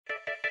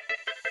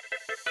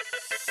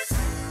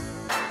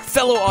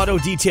Fellow auto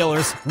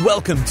detailers,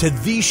 welcome to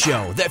the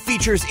show that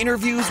features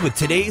interviews with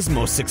today's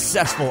most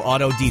successful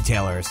auto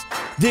detailers.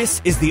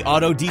 This is the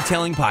Auto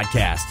Detailing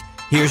Podcast.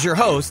 Here's your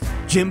host,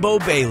 Jimbo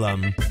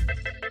Balaam.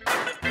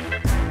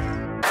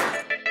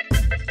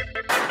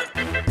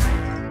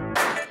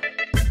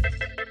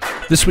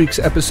 This week's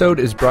episode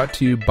is brought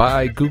to you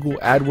by Google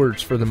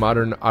AdWords for the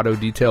modern auto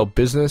detail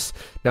business.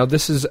 Now,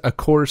 this is a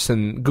course,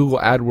 and Google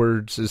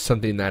AdWords is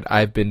something that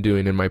I've been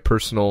doing in my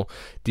personal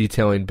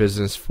detailing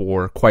business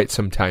for quite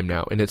some time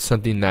now, and it's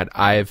something that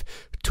I've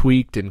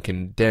tweaked and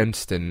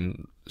condensed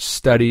and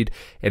studied,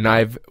 and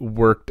I've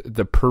worked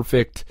the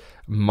perfect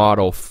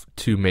model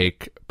to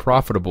make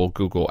profitable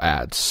Google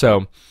ads.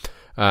 So,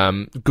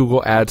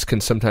 Google ads can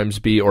sometimes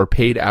be, or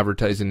paid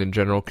advertising in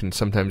general, can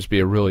sometimes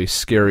be a really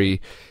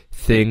scary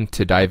thing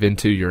to dive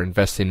into. You're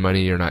investing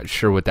money, you're not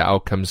sure what the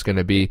outcome is going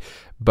to be.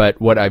 But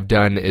what I've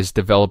done is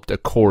developed a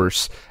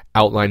course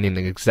outlining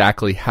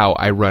exactly how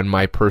I run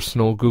my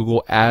personal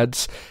Google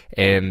ads,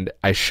 and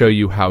I show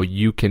you how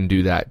you can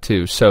do that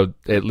too. So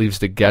it leaves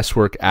the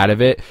guesswork out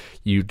of it.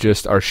 You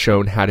just are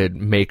shown how to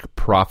make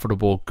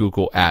profitable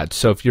Google ads.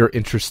 So if you're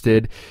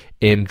interested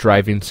in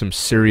driving some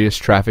serious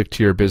traffic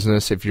to your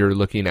business, if you're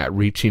looking at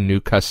reaching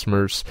new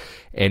customers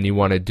and you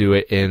want to do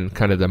it in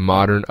kind of the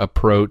modern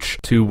approach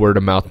to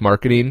word-of-mouth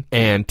marketing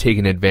and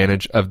taking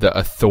advantage of the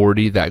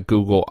authority that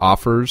Google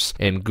offers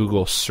and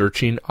Google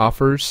searching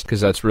offers,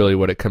 because that's really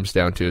what it comes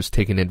down to, is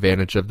taking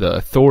advantage of the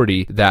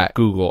authority that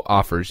Google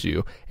offers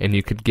you. And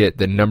you could get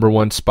the number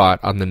one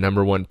spot on the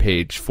number one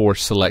page for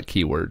select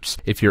keywords.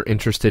 If you're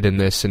interested in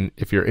this, and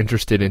if you're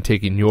interested in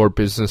taking your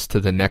business to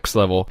the next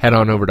level, head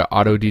on over to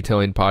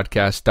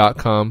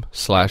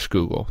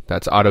autodetailingpodcast.com/Google.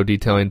 That's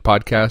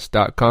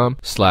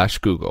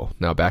autodetailingpodcast.com/Google.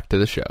 Now back to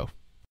the show.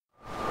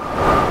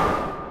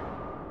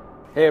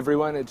 Hey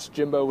everyone, it's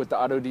Jimbo with the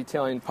Auto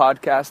Detailing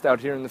Podcast out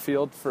here in the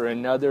field for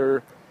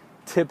another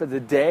tip of the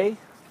day.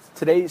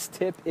 Today's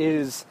tip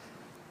is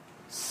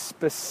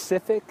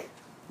specific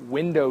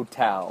window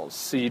towels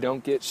so you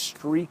don't get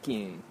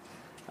streaking.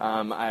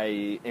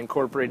 I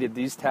incorporated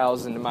these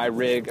towels into my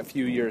rig a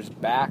few years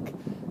back.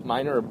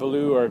 Mine are a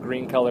blue or a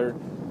green color.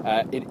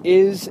 It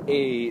is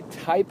a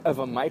type of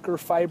a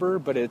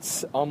microfiber, but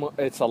it's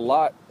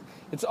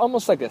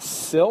almost like a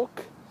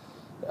silk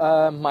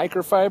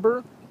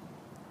microfiber.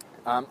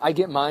 I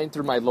get mine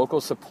through my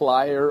local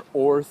supplier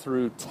or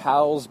through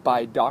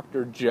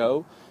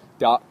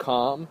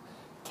towelsbydrjoe.com.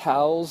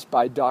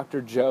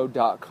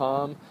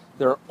 Towelsbydrjoe.com.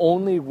 They're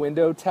only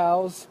window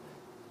towels,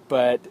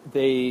 but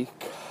they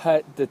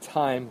cut the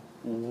time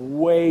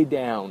way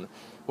down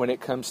when it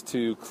comes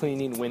to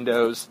cleaning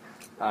windows.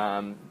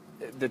 The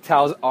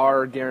towels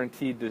are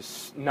guaranteed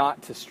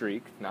not to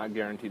streak.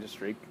 Guaranteed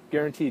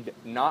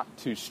not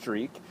to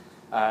streak.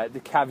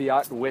 The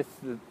caveat with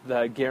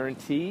the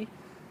guarantee,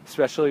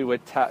 especially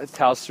with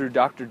towels through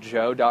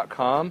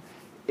drjoe.com,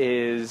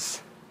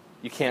 is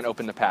you can't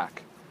open the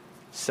pack.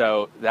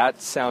 So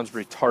that sounds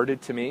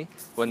retarded to me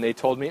when they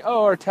told me,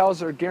 oh, our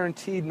towels are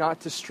guaranteed not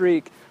to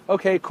streak.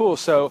 Okay, cool.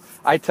 So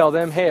I tell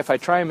them, hey, if I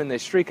try them and they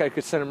streak, I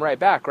could send them right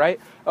back,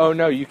 right? Oh,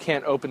 no, you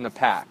can't open the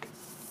pack.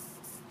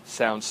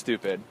 Sounds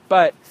stupid.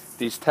 But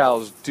these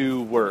towels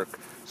do work.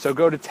 So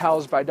go to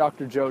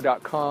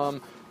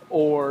towelsbydrjoe.com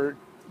or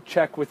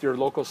check with your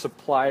local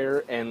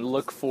supplier and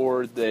look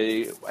for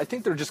I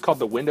think they're just called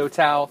the window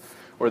towel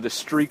or the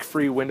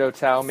streak-free window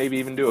towel. Maybe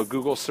even do a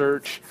Google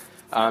search.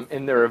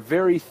 And they're a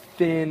very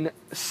thin,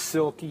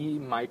 silky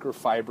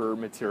microfiber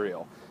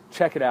material.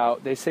 Check it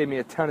out. They save me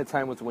a ton of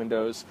time with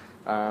windows,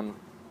 and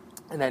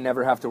I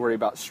never have to worry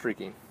about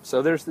streaking.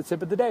 So there's the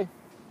tip of the day.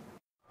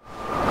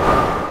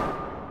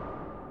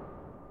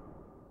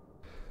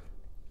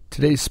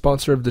 Today's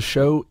sponsor of the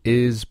show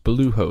is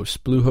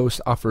Bluehost. Bluehost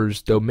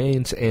offers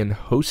domains and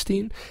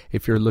hosting.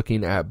 If you're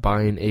looking at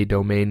buying a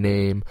domain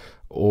name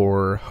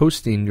or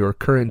hosting your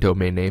current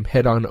domain name,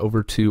 head on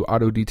over to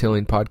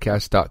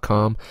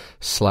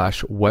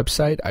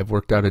autodetailingpodcast.com/website. I've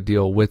worked out a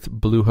deal with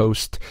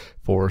Bluehost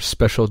for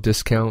special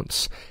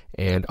discounts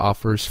and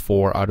offers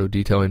for Auto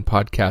Detailing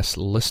Podcast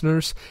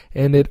listeners,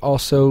 and it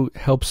also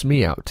helps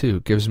me out too.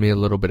 Gives me a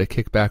little bit of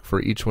kickback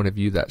for each one of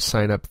you that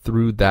sign up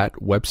through that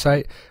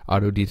website,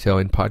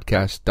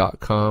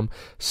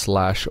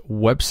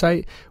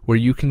 autodetailingpodcast.com/website, where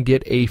you can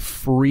get a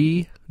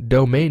free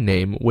domain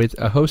name with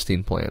a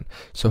hosting plan.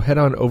 So head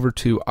on over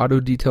to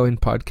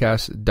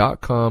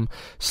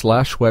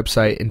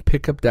autodetailingpodcast.com/website and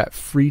pick up that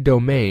free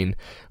domain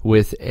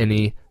with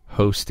any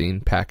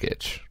hosting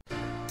package.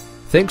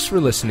 Thanks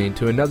for listening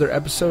to another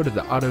episode of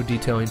the Auto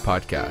Detailing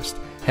Podcast.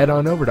 Head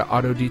on over to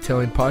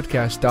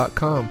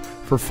autodetailingpodcast.com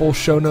for full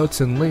show notes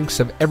and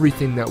links of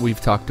everything that we've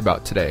talked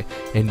about today.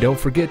 And don't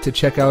forget to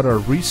check out our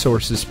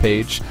resources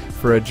page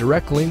for a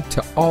direct link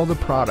to all the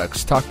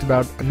products talked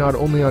about not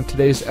only on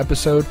today's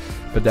episode,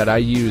 but that I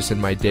use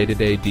in my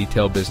day-to-day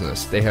detail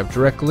business. They have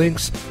direct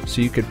links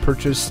so you can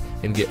purchase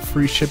and get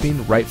free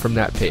shipping right from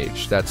that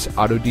page. That's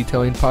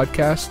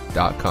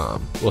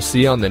autodetailingpodcast.com. We'll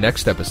see you on the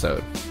next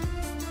episode.